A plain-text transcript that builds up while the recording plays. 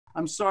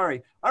I'm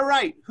sorry. All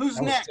right, who's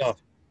That was next?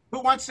 tough.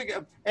 Who wants to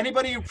go?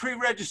 Anybody who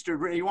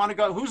pre-registered, you want to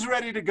go? Who's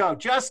ready to go?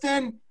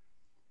 Justin?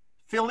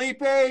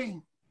 Felipe?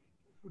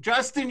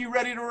 Justin, you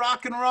ready to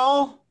rock and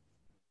roll?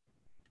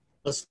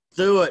 Let's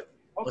do it.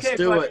 Let's Okay,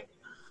 do buddy. it.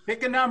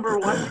 Pick a number,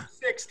 1 through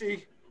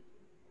 60.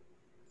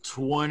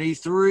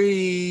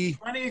 23.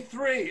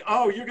 23.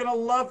 Oh, you're going to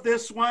love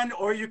this one,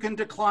 or you can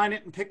decline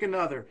it and pick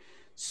another.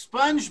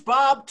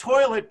 SpongeBob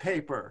toilet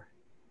paper.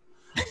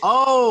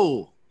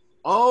 Oh,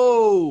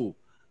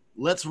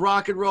 let's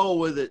rock and roll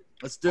with it.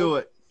 Let's do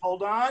it.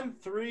 Hold on.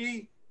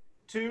 3,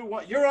 2,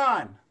 1. You're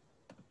on.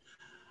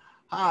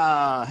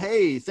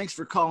 Hey, thanks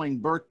for calling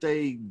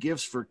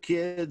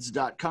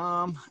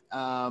birthdaygiftsforkids.com.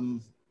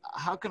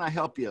 How can I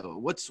help you?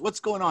 What's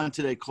going on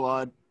today,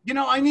 Claude? You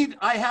know, I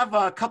have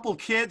a couple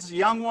kids,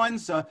 young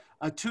ones, a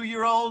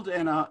 2-year-old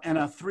and a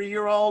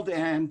 3-year-old,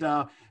 and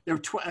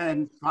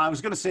and I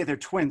was going to say they're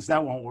twins.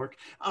 That won't work.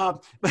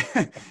 But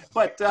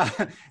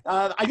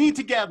I need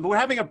to get. We're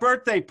having a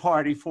birthday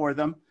party for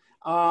them,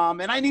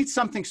 and I need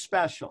something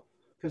special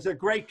because they're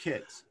great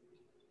kids.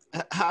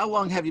 How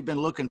long have you been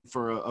looking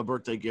for a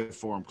birthday gift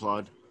for them,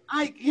 Claude?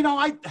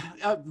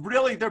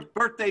 Really, their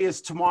birthday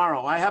is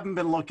tomorrow. I haven't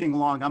been looking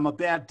long. I'm a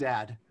bad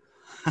dad.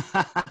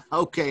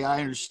 Okay,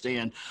 I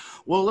understand.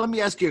 Well, let me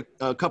ask you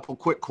a couple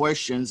quick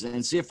questions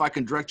and see if I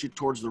can direct you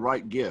towards the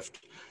right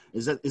gift.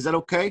 Is that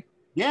okay?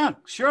 Yeah,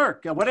 sure.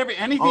 Whatever,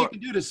 anything you can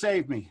do to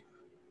save me.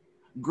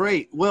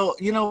 Great. Well,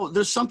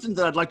 there's something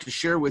that I'd like to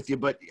share with you,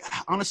 but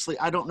honestly,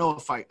 I don't know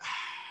if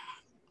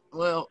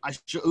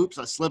oops,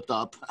 I slipped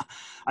up.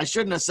 I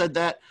shouldn't have said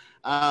that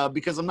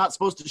because I'm not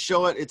supposed to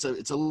show it.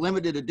 It's a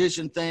limited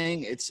edition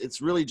thing.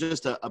 It's really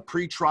just a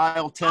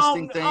pre-trial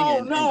testing thing.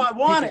 I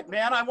want it,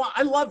 man. I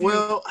love you.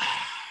 Well,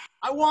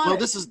 I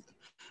want it.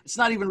 It's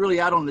not even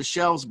really out on the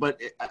shelves, but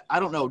I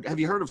don't know.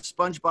 Have you heard of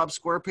SpongeBob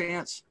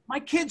SquarePants?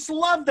 My kids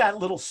love that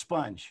little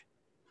sponge.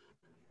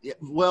 Yeah,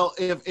 well,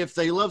 if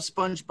they love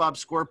SpongeBob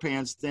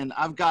SquarePants, then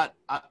I've got,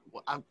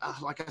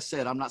 like I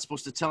said, I'm not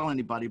supposed to tell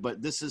anybody,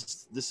 but this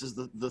is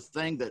the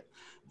thing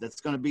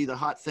that's going to be the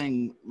hot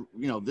thing,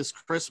 this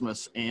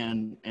Christmas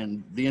and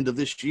the end of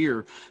this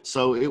year.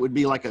 So it would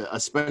be like a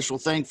special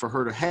thing for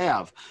her to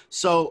have.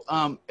 So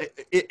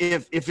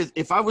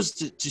if I was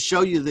to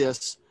show you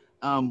this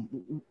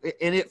and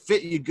it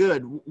fit you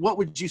good, what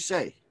would you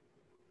say?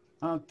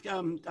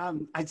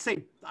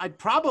 I'd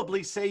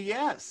probably say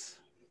yes.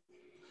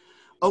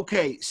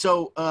 Okay,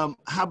 so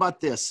how about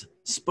this?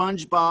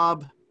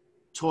 SpongeBob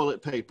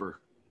toilet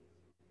paper.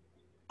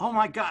 Oh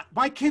my God,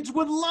 my kids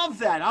would love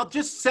that. I'll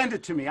just send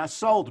it to me. I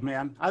sold,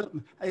 man.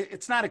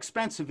 It's not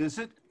expensive, is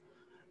it?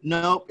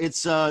 No,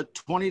 it's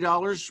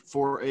 $20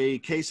 for a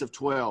case of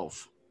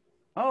 12.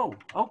 Oh,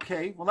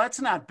 okay. Well,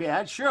 that's not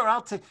bad. Sure,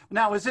 I'll take.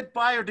 Now, is it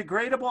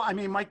biodegradable? I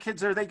mean, my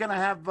kids, are they going to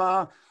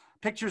have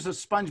pictures of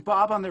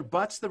SpongeBob on their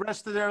butts the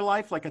rest of their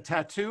life, like a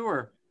tattoo,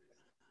 or?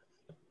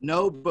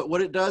 No, but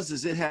what it does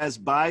is it has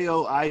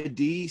bio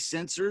ID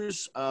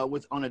sensors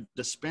on a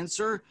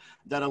dispenser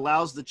that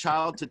allows the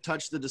child to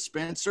touch the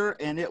dispenser,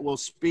 and it will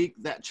speak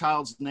that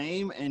child's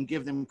name and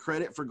give them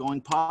credit for going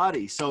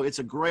potty. So it's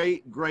a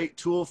great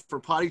tool for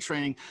potty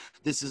training.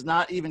 This is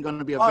not even going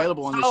to be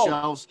available on the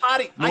shelves.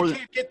 Potty. I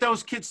can't get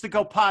those kids to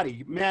go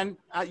potty, man.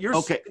 You're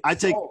okay. I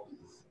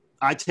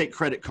take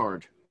credit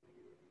card.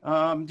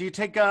 Do you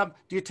take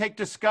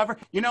Discover?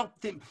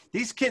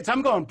 These kids,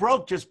 I'm going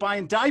broke just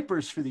buying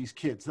diapers for these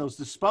kids, those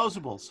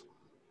disposables.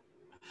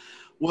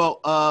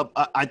 Well,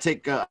 I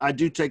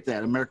do take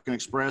that, American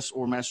Express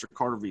or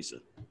MasterCard or Visa.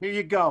 Here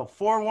you go.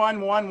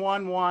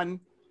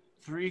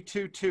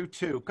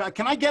 411113222.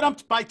 Can I get them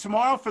by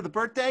tomorrow for the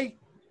birthday?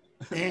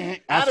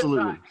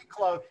 Absolutely.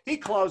 He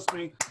closed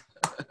me.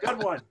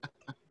 Good one.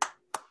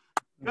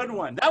 Good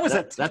one. That was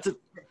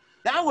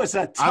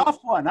a tough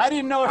one. I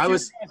didn't know if you were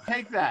going to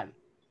take that.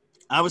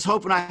 I was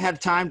hoping I had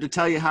time to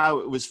tell you how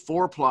it was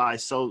 4-ply,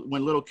 so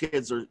when little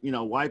kids are,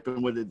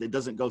 wiping with it, it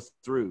doesn't go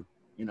through.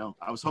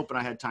 I was hoping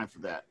I had time for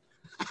that.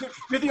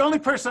 You're the only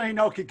person I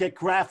know could get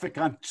graphic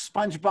on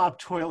SpongeBob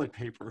toilet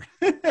paper.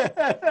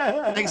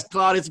 Thanks,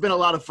 Claude. It's been a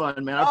lot of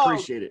fun, man. I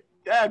appreciate it.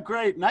 Yeah,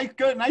 great.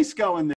 Nice going there.